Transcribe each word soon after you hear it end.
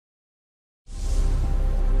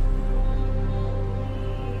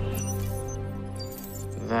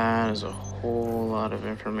is a whole lot of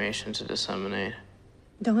information to disseminate.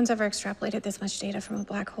 No one's ever extrapolated this much data from a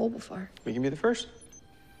black hole before. We can be the first.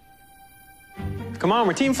 Come on,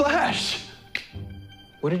 we're Team Flash!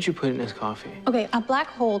 What did you put in his coffee? Okay, a black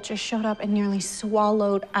hole just showed up and nearly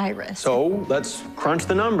swallowed Iris. So, let's crunch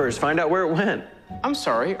the numbers, find out where it went. I'm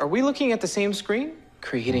sorry, are we looking at the same screen?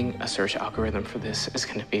 Creating a search algorithm for this is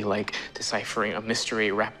gonna be like deciphering a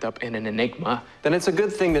mystery wrapped up in an enigma. Then it's a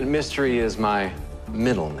good thing that mystery is my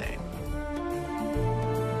middle name.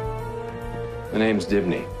 The name's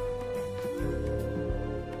Dibney.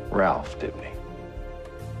 Ralph Dibney.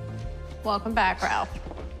 Welcome back, Ralph.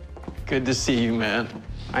 Good to see you, man.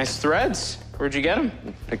 Nice threads. Where'd you get them?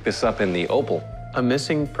 Picked this up in the Opal. A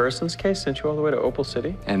missing persons case sent you all the way to Opal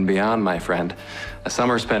City? And beyond, my friend. A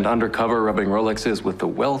summer spent undercover rubbing Rolexes with the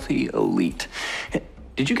wealthy elite.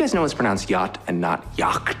 Did you guys know it's pronounced yacht and not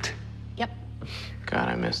yacht? Yep. God,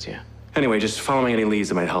 I missed you. Anyway, just following any leads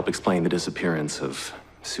that might help explain the disappearance of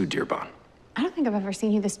Sue Dearborn. I don't think I've ever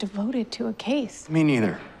seen you this devoted to a case. Me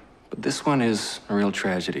neither. But this one is a real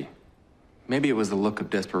tragedy. Maybe it was the look of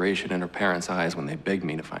desperation in her parents' eyes when they begged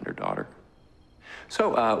me to find her daughter.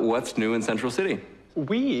 So, what's new in Central City?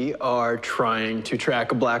 We are trying to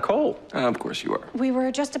track a black hole. Of course you are. We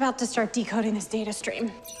were just about to start decoding this data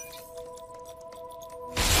stream.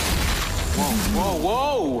 Whoa,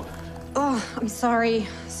 whoa! Oh, I'm sorry.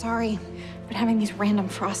 Sorry. Been having these random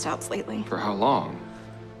frost outs lately. For how long?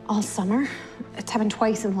 All summer. It's happened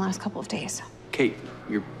twice in the last couple of days. Kate,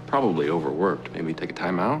 you're probably overworked. Maybe take a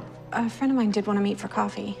time out? A friend of mine did want to meet for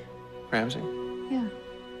coffee. Ramsey, Yeah.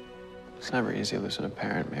 it's never easy losing a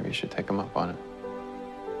parent. Maybe you should take him up on it.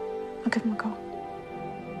 I'll give him a call.